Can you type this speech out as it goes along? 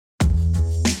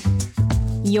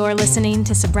You're listening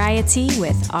to Sobriety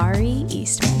with Ari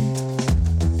Eastman.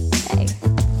 Hey,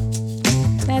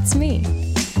 that's me.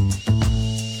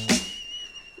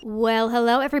 Well,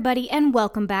 hello everybody and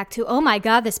welcome back to, oh my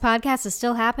god, this podcast is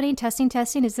still happening. Testing.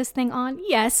 Is this thing on?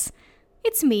 Yes,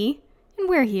 it's me and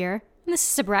we're here. And this is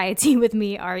Sobriety with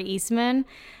me, Ari Eastman.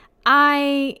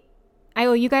 I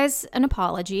owe you guys an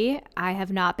apology. I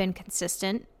have not been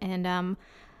consistent and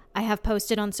I have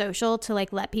posted on social to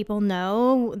let people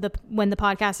know when the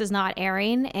podcast is not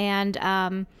airing,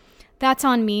 and that's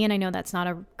on me. And I know that's not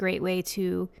a great way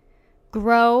to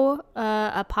grow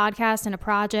a podcast and a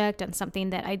project and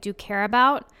something that I do care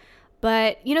about.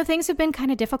 But things have been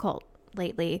kind of difficult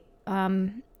lately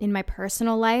in my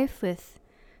personal life with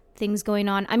things going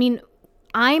on. I mean,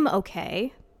 I'm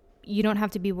okay. You don't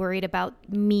have to be worried about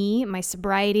me. My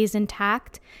sobriety is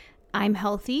intact. I'm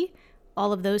healthy.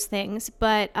 All of those things.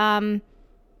 But,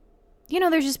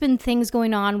 there's just been things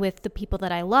going on with the people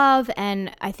that I love.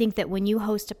 And I think that when you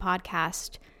host a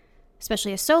podcast,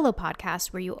 especially a solo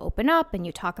podcast where you open up and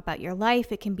you talk about your life,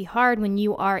 it can be hard when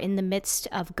you are in the midst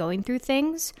of going through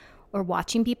things or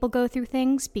watching people go through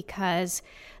things, because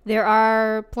there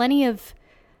are plenty of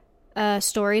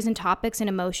stories and topics and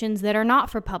emotions that are not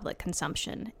for public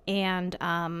consumption. And,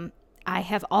 I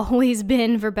have always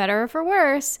been, for better or for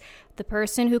worse, the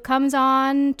person who comes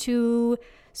on to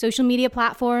social media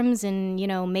platforms and,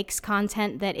 makes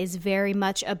content that is very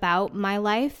much about my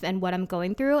life and what I'm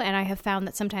going through. And I have found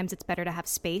that sometimes it's better to have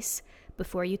space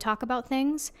before you talk about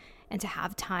things and to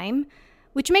have time,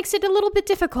 which makes it a little bit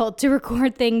difficult to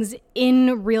record things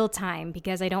in real time,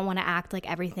 because I don't want to act like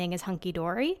everything is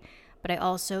hunky-dory, but I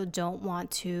also don't want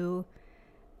to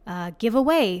give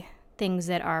away things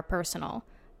that are personal.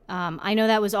 I know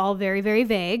that was all very, very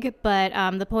vague, but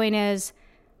the point is,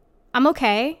 I'm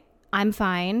okay. I'm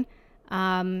fine.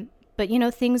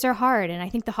 But, things are hard, and I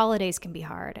think the holidays can be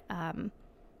hard. And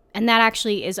that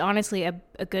actually is honestly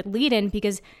a good lead-in,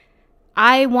 because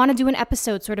I want to do an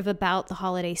episode sort of about the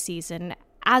holiday season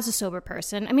as a sober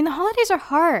person. I mean, the holidays are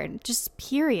hard, just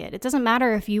period. It doesn't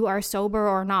matter if you are sober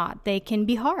or not. They can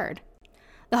be hard.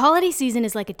 The holiday season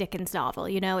is like a Dickens novel,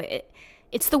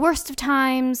 It's the worst of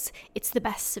times. It's the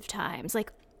best of times.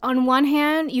 On one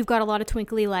hand, you've got a lot of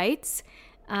twinkly lights.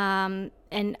 And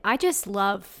I just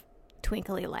love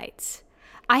twinkly lights.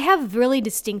 I have really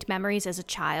distinct memories as a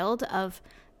child of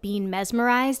being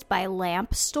mesmerized by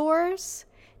lamp stores.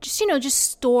 Just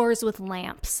stores with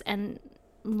lamps and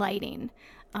lighting.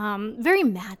 Very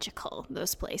magical,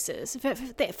 those places.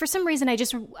 For some reason,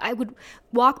 I would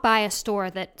walk by a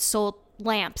store that sold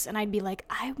lamps and I'd be like,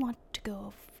 I want to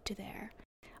go to there.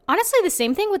 Honestly, the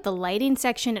same thing with the lighting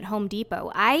section at Home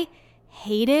Depot. I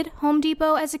hated Home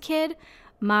Depot as a kid.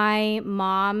 My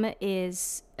mom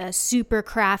is a super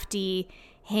crafty,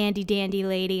 handy-dandy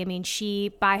lady. I mean, she,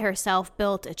 by herself,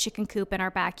 built a chicken coop in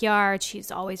our backyard. She's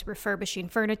always refurbishing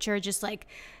furniture, just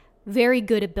very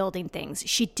good at building things.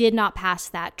 She did not pass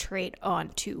that trait on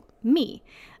to me.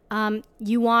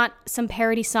 You want some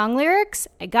parody song lyrics?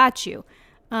 I got you.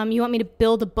 You want me to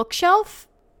build a bookshelf?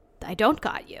 I don't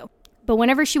got you. But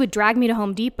whenever she would drag me to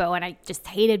Home Depot, and I just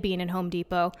hated being in Home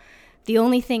Depot, the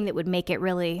only thing that would make it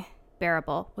really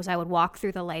bearable was I would walk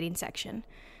through the lighting section,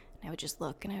 and I would just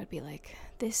look, and I would be like,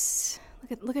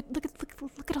 look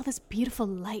at all this beautiful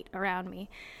light around me.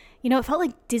 It felt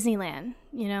like Disneyland,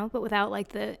 but without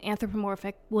the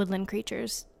anthropomorphic woodland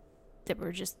creatures that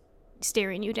were just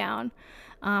staring you down.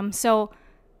 So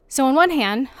on one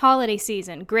hand, holiday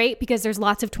season, great, because there's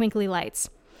lots of twinkly lights.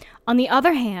 On the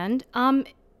other hand,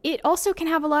 it also can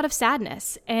have a lot of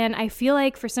sadness. And I feel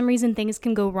like for some reason things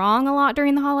can go wrong a lot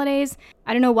during the holidays.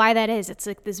 I don't know why that is. It's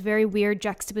this very weird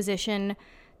juxtaposition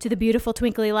to the beautiful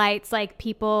twinkly lights,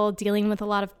 people dealing with a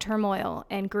lot of turmoil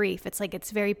and grief. It's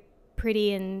very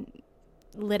pretty and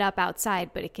lit up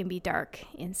outside, but it can be dark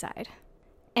inside.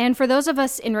 And for those of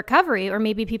us in recovery, or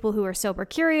maybe people who are sober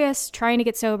curious, trying to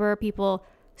get sober, people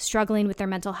struggling with their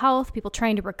mental health, people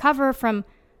trying to recover from,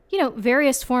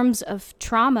 various forms of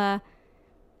trauma,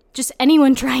 just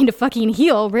anyone trying to fucking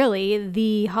heal, really,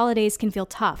 the holidays can feel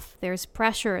tough. There's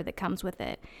pressure that comes with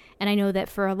it. And I know that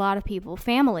for a lot of people,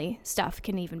 family stuff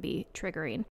can even be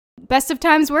triggering. Best of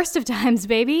times, worst of times,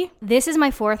 baby. This is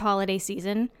my 4th holiday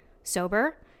season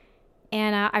sober.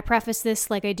 And I preface this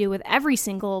like I do with every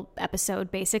single episode,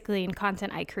 basically, in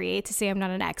content I create, to say I'm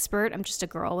not an expert. I'm just a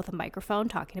girl with a microphone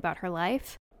talking about her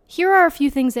life. Here are a few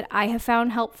things that I have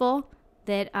found helpful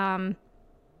that,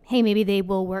 hey, maybe they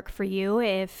will work for you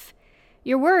if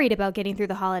you're worried about getting through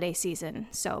the holiday season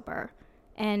sober.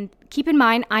 And keep in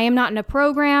mind, I am not in a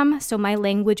program, so my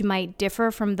language might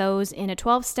differ from those in a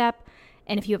 12-step.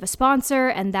 And if you have a sponsor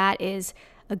and that is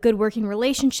a good working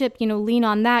relationship, lean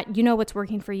on that. You know what's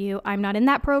working for you. I'm not in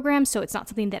that program, so it's not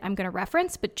something that I'm going to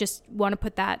reference, but just want to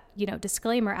put that,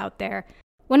 disclaimer out there.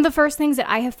 One of the first things that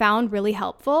I have found really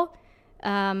helpful,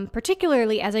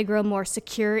 particularly as I grow more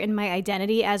secure in my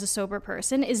identity as a sober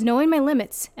person, is knowing my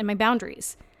limits and my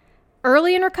boundaries.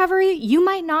 Early in recovery, you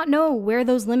might not know where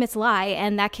those limits lie,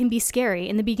 and that can be scary.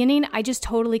 In the beginning, I just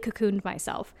totally cocooned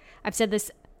myself. I've said this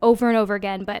over and over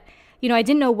again, but I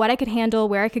didn't know what I could handle,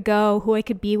 where I could go, who I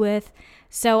could be with.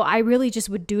 So I really just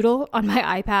would doodle on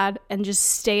my iPad and just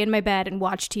stay in my bed and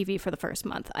watch TV for the first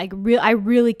month. I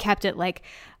really kept it like,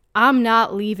 I'm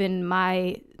not leaving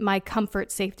my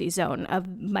comfort safety zone of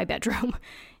my bedroom.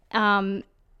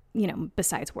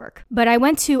 Besides work. But I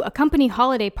went to a company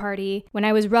holiday party when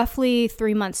I was roughly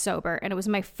 3 months sober, and it was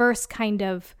my first kind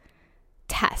of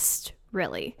test,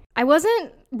 really. I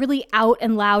wasn't really out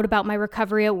and loud about my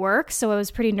recovery at work, so I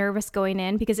was pretty nervous going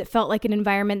in because it felt like an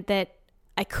environment that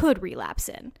I could relapse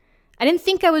in. I didn't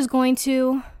think I was going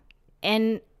to,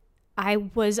 and I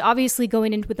was obviously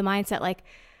going into with the mindset like,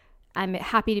 I'm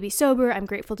happy to be sober, I'm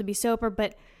grateful to be sober,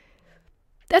 but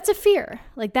that's a fear.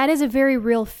 Like, that is a very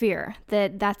real fear,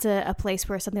 that's a place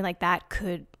where something like that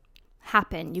could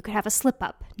happen. You could have a slip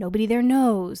up. Nobody there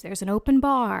knows. There's an open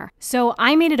bar. So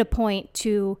I made it a point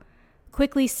to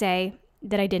quickly say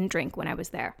that I didn't drink when I was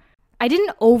there. I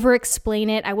didn't over-explain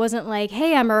it. I wasn't like,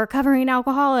 hey, I'm a recovering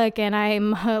alcoholic and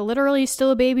I'm literally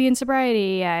still a baby in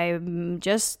sobriety. I'm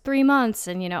just 3 months.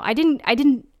 And, I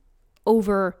didn't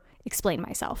over-explain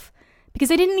myself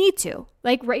because I didn't need to.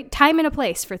 Like, right time and a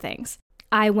place for things.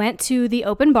 I went to the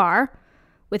open bar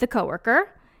with a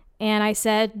coworker and I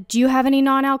said, do you have any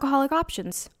non-alcoholic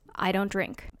options? I don't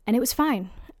drink. And it was fine.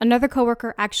 Another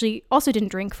coworker actually also didn't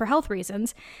drink for health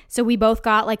reasons. So we both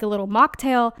got like a little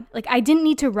mocktail. Like, I didn't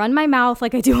need to run my mouth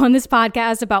like I do on this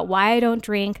podcast about why I don't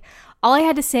drink. All I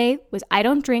had to say was, I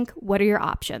don't drink. What are your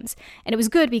options? And it was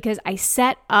good because I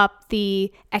set up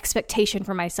the expectation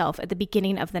for myself at the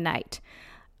beginning of the night.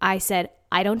 I said,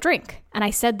 I don't drink. And I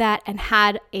said that and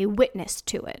had a witness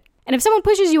to it. And if someone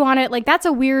pushes you on it, like, that's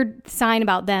a weird sign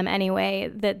about them anyway,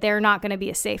 that they're not going to be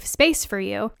a safe space for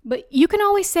you. But you can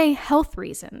always say health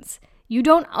reasons. You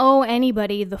don't owe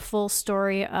anybody the full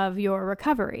story of your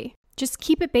recovery. Just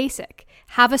keep it basic.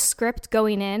 Have a script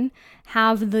going in.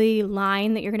 Have the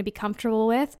line that you're going to be comfortable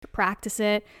with. Practice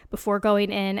it before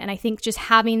going in. And I think just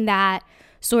having that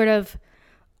sort of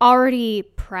already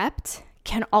prepped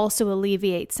can also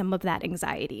alleviate some of that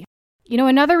anxiety.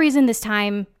 Another reason this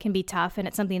time can be tough, and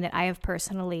it's something that I have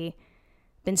personally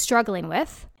been struggling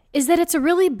with, is that it's a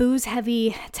really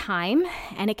booze-heavy time,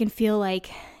 and it can feel like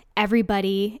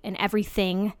everybody and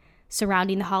everything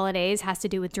surrounding the holidays has to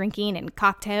do with drinking and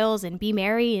cocktails and be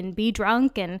merry and be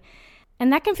drunk, and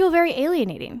that can feel very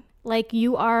alienating, like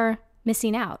you are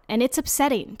missing out, and it's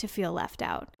upsetting to feel left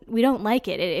out. We don't like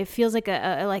it. It feels like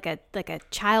a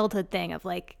childhood thing of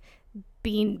like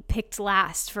being picked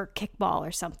last for kickball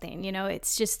or something.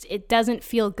 It's just, it doesn't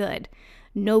feel good.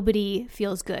 Nobody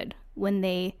feels good when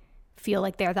they feel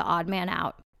like they're the odd man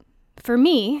out. For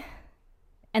me,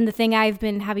 and the thing I've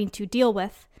been having to deal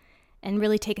with and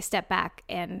really take a step back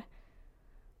and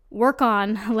work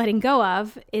on letting go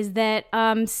of, is that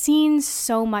seeing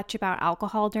so much about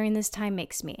alcohol during this time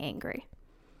makes me angry.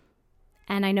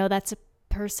 And I know that's a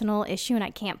personal issue and I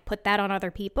can't put that on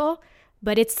other people,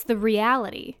 but it's the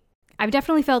reality. I've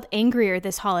definitely felt angrier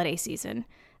this holiday season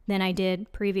than I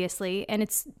did previously. And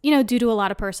it's, due to a lot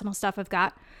of personal stuff I've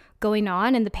got going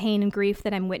on and the pain and grief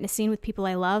that I'm witnessing with people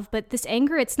I love. But this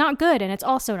anger, it's not good and it's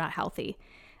also not healthy.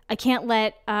 I can't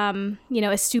let,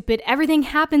 a stupid everything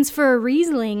happens for a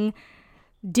Riesling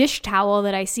dish towel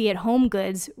that I see at Home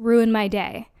Goods ruin my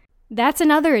day. That's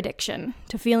another addiction,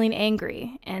 to feeling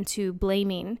angry and to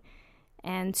blaming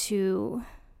and to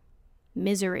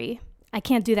misery. I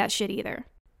can't do that shit either.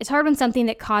 It's hard when something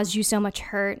that caused you so much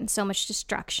hurt and so much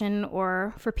destruction,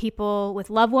 or for people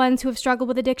with loved ones who have struggled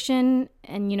with addiction,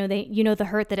 and the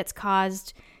hurt that it's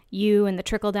caused you and the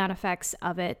trickle-down effects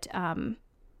of it.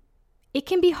 It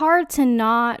can be hard to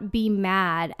not be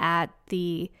mad at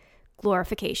the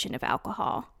glorification of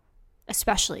alcohol,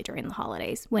 especially during the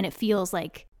holidays when it feels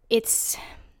like it's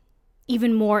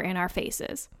even more in our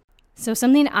faces. So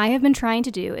something I have been trying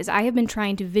to do is I have been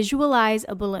trying to visualize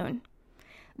a balloon.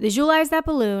 Visualize that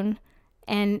balloon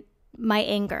and my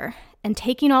anger, and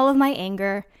taking all of my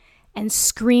anger and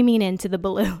screaming into the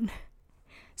balloon.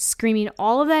 Screaming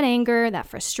all of that anger, that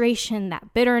frustration,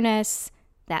 that bitterness,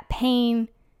 that pain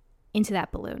into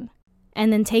that balloon.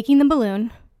 And then taking the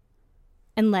balloon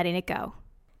and letting it go.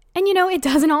 And it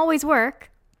doesn't always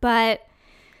work, but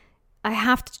I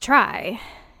have to try.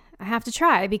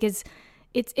 Because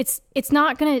it's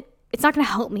not gonna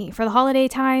help me. For the holiday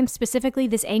time specifically,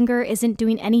 this anger isn't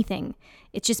doing anything.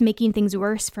 It's just making things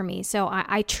worse for me. So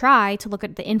I try to look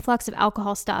at the influx of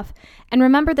alcohol stuff and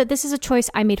remember that this is a choice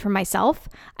I made for myself.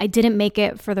 I didn't make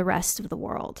it for the rest of the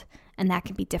world. And that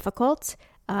can be difficult.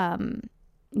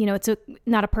 It's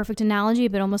not a perfect analogy,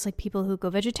 but almost like people who go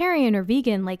vegetarian or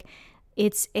vegan, like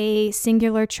it's a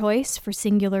singular choice for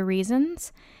singular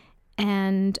reasons.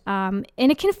 And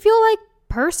it can feel like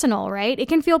personal, right? It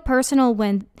can feel personal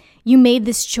when you made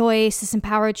this choice, this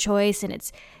empowered choice, and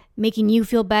it's making you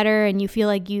feel better and you feel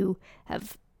like you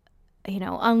have,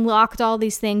 unlocked all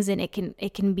these things, and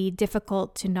it can be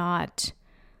difficult to not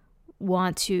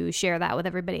want to share that with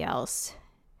everybody else,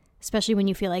 especially when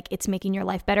you feel like it's making your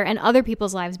life better and other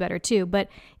people's lives better too, but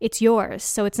it's yours.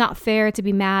 So it's not fair to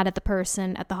be mad at the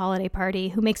person at the holiday party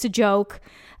who makes a joke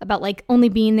about like only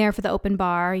being there for the open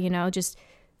bar, just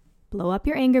blow up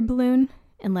your anger balloon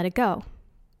and let it go,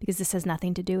 because this has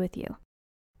nothing to do with you.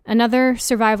 Another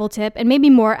survival tip, and maybe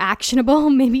more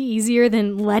actionable, maybe easier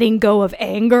than letting go of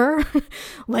anger,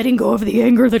 letting go of the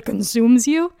anger that consumes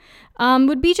you,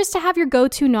 would be just to have your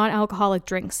go-to non-alcoholic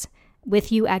drinks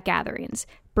with you at gatherings.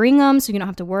 Bring them so you don't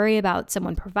have to worry about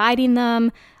someone providing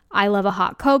them. I love a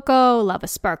hot cocoa, love a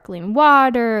sparkling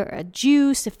water, a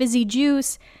juice, a fizzy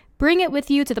juice. Bring it with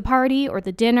you to the party or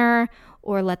the dinner,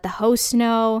 or let the host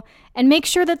know, and make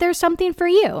sure that there's something for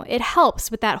you. It helps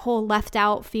with that whole left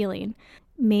out feeling.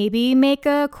 Maybe make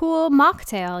a cool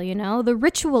mocktail, the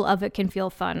ritual of it can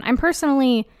feel fun. I'm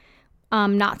personally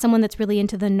not someone that's really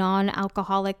into the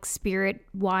non-alcoholic spirit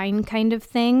wine kind of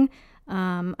thing.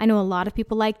 I know a lot of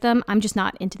people like them. I'm just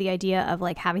not into the idea of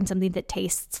like having something that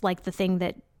tastes like the thing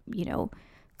that,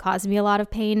 caused me a lot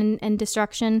of pain and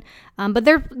destruction. But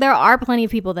there are plenty of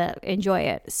people that enjoy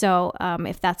it. So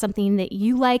if that's something that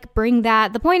you like, bring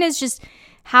that. The point is just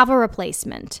have a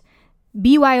replacement.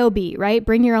 BYOB, right?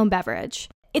 Bring your own beverage.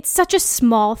 It's such a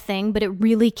small thing, but it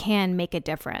really can make a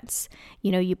difference.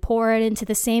 You pour it into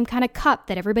the same kind of cup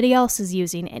that everybody else is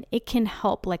using, and it can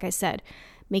help, like I said,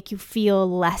 make you feel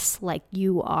less like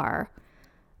you are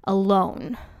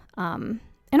alone. And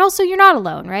also, you're not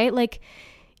alone, right? Like,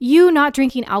 you not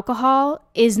drinking alcohol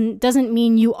doesn't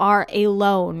mean you are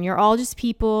alone. You're all just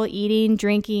people eating,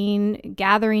 drinking,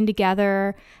 gathering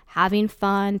together, having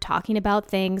fun, talking about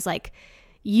things. Like,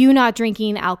 you not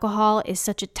drinking alcohol is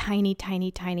such a tiny, tiny,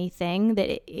 tiny thing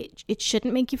that it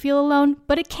shouldn't make you feel alone,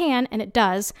 but it can, and it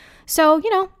does. So,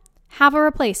 have a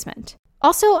replacement.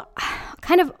 Also,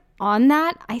 kind of on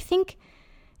that, I think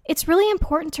it's really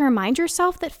important to remind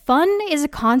yourself that fun is a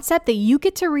concept that you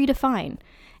get to redefine.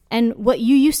 And what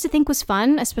you used to think was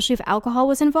fun, especially if alcohol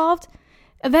was involved,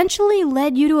 eventually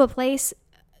led you to a place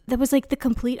that was like the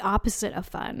complete opposite of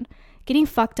fun. Getting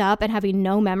fucked up and having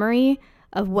no memory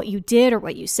of what you did or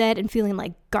what you said and feeling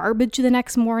like garbage the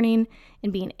next morning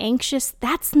and being anxious,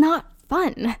 that's not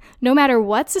fun. No matter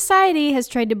what society has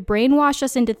tried to brainwash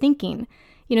us into thinking.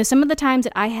 Some of the times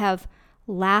that I have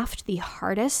laughed the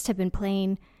hardest have been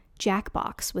playing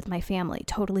Jackbox with my family,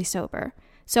 totally sober.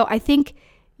 So I think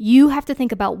you have to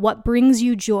think about what brings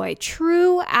you joy,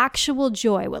 true, actual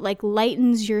joy, what like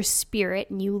lightens your spirit,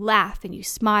 and you laugh and you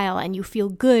smile and you feel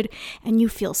good and you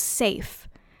feel safe.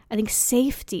 I think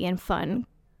safety and fun,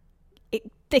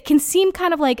 it can seem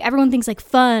kind of like everyone thinks like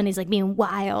fun is like being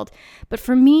wild. But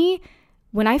for me,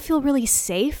 when I feel really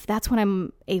safe, that's when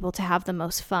I'm able to have the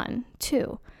most fun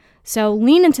too. So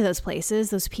lean into those places,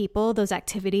 those people, those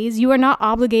activities. You are not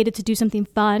obligated to do something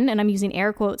fun, and I'm using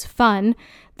air quotes, fun,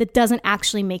 that doesn't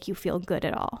actually make you feel good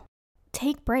at all.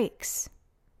 Take breaks,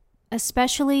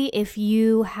 especially if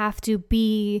you have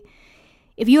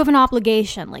an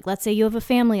obligation, like let's say you have a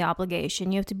family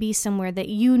obligation, you have to be somewhere that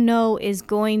is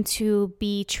going to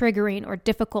be triggering or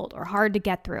difficult or hard to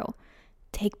get through.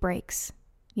 Take breaks,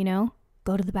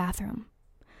 go to the bathroom,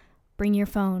 bring your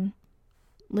phone.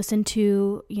 Listen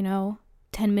to, 10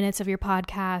 minutes of your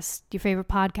podcast, your favorite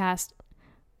podcast.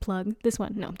 Plug this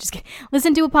one. No, I'm just kidding.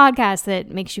 Listen to a podcast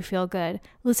that makes you feel good.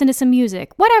 Listen to some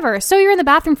music. Whatever. So you're in the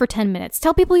bathroom for 10 minutes.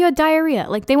 Tell people you had diarrhea.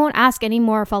 Like, they won't ask any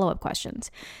more follow-up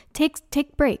questions.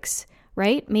 Take breaks,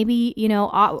 right? Maybe,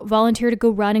 volunteer to go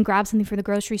run and grab something for the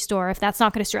grocery store if that's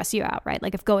not going to stress you out, right?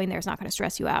 Like, if going there is not going to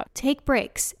stress you out. Take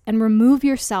breaks and remove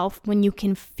yourself when you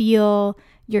can feel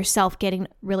yourself getting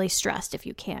really stressed. If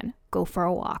you can, go for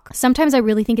a walk. Sometimes I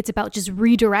really think it's about just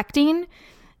redirecting,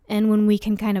 and when we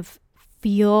can kind of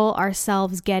feel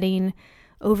ourselves getting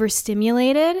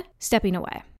overstimulated, stepping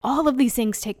away. All of these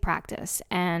things take practice,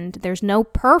 and there's no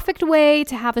perfect way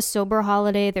to have a sober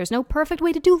holiday. There's no perfect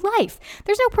way to do life.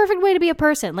 There's no perfect way to be a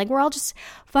person. Like, we're all just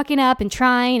fucking up and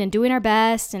trying and doing our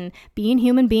best and being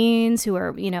human beings who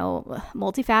are,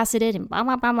 multifaceted and blah,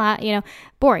 blah, blah, blah,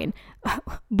 boring.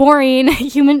 Boring.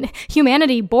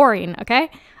 Humanity, boring, okay?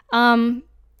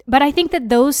 But I think that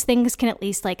those things can at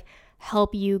least,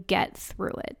 help you get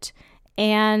through it.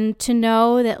 And to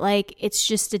know that, it's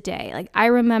just a day. I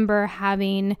remember I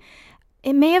think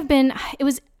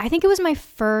it was my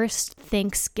first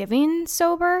Thanksgiving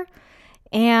sober.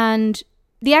 And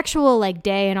the actual,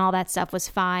 day and all that stuff was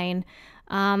fine.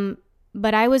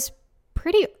 But I was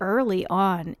pretty early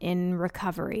on in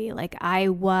recovery. I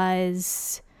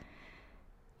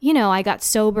got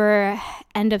sober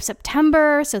end of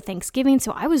September, so Thanksgiving.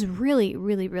 So I was really,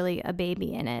 really, really a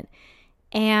baby in it.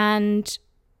 And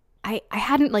I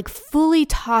hadn't fully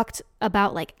talked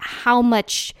about how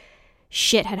much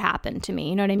shit had happened to me.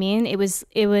 You know what I mean? It was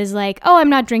oh,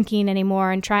 I'm not drinking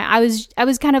anymore and I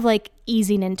was kind of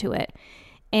easing into it.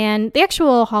 And the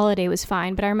actual holiday was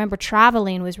fine, but I remember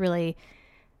traveling was really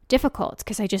difficult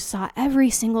because I just saw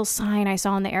every single sign I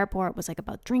saw in the airport was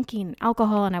about drinking and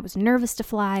alcohol, and I was nervous to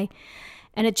fly.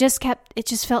 And it just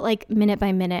felt like minute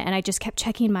by minute. And I just kept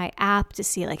checking my app to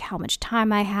see how much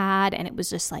time I had. And it was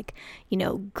just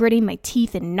gritting my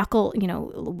teeth and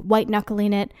white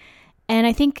knuckling it. And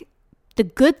I think the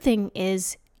good thing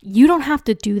is you don't have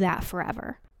to do that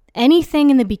forever. Anything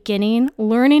in the beginning,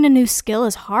 learning a new skill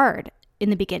is hard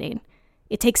in the beginning.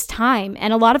 It takes time.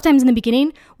 And a lot of times in the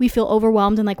beginning, we feel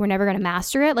overwhelmed and we're never going to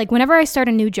master it. Whenever I start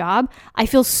a new job, I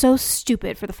feel so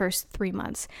stupid for the first 3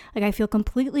 months. I feel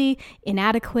completely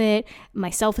inadequate.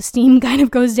 My self-esteem kind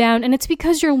of goes down. And it's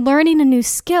because you're learning a new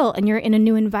skill and you're in a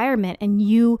new environment and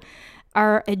you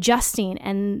are adjusting.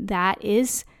 And that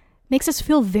makes us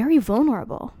feel very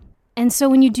vulnerable. And so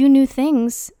when you do new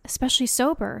things, especially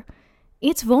sober,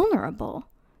 it's vulnerable.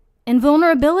 And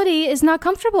vulnerability is not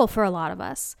comfortable for a lot of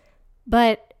us.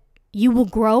 But you will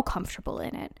grow comfortable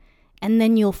in it, and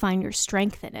then you'll find your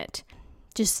strength in it.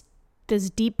 Just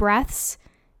those deep breaths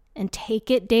and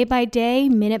take it day by day,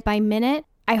 minute by minute.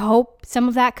 I hope some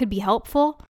of that could be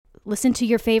helpful. Listen to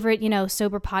your favorite,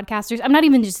 sober podcasters. I'm not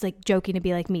even just joking to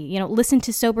be like me. Listen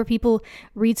to sober people,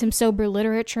 read some sober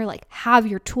literature, have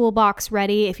your toolbox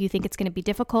ready if you think it's going to be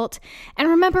difficult. And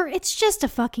remember, it's just a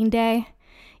fucking day.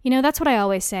 That's what I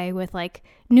always say with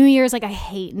New Year's. I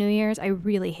hate New Year's. I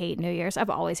really hate New Year's.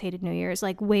 I've always hated New Year's,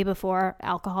 way before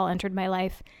alcohol entered my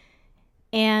life.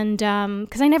 And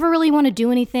because I never really want to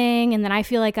do anything. And then I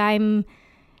feel like I'm,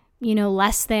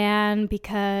 less than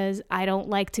because I don't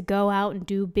like to go out and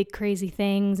do big crazy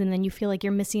things. And then you feel like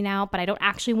you're missing out, but I don't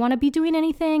actually want to be doing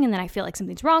anything. And then I feel like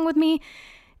something's wrong with me.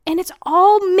 And it's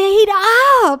all made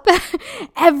up.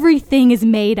 Everything is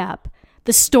made up.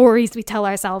 The stories we tell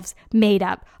ourselves, made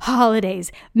up.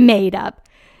 Holidays, made up.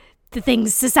 The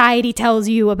things society tells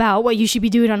you about what you should be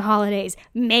doing on holidays,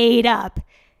 made up.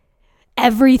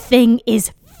 Everything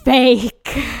is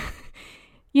fake.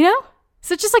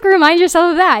 So just remind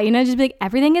yourself of that, just be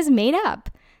everything is made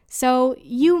up. So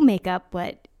you make up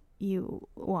what you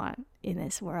want in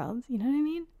this world. You know what I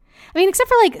mean? Except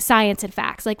for science and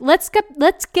facts. Let's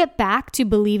get back to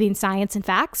believing science and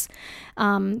facts,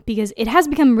 because it has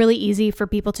become really easy for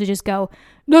people to just go,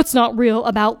 that's not real,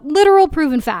 about literal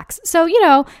proven facts. So,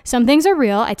 some things are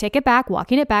real. I take it back,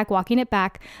 walking it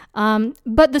back.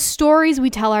 But the stories we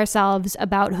tell ourselves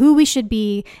about who we should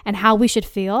be and how we should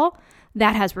feel,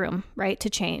 that has room, right, to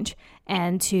change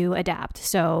and to adapt.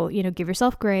 So, give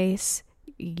yourself grace.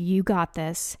 You got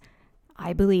this.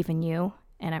 I believe in you.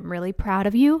 And I'm really proud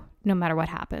of you, no matter what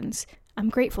happens. I'm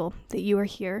grateful that you are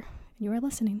here and you are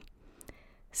listening.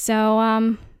 So,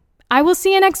 I will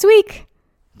see you next week.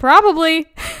 Probably.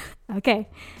 Okay.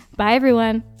 Bye,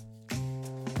 everyone.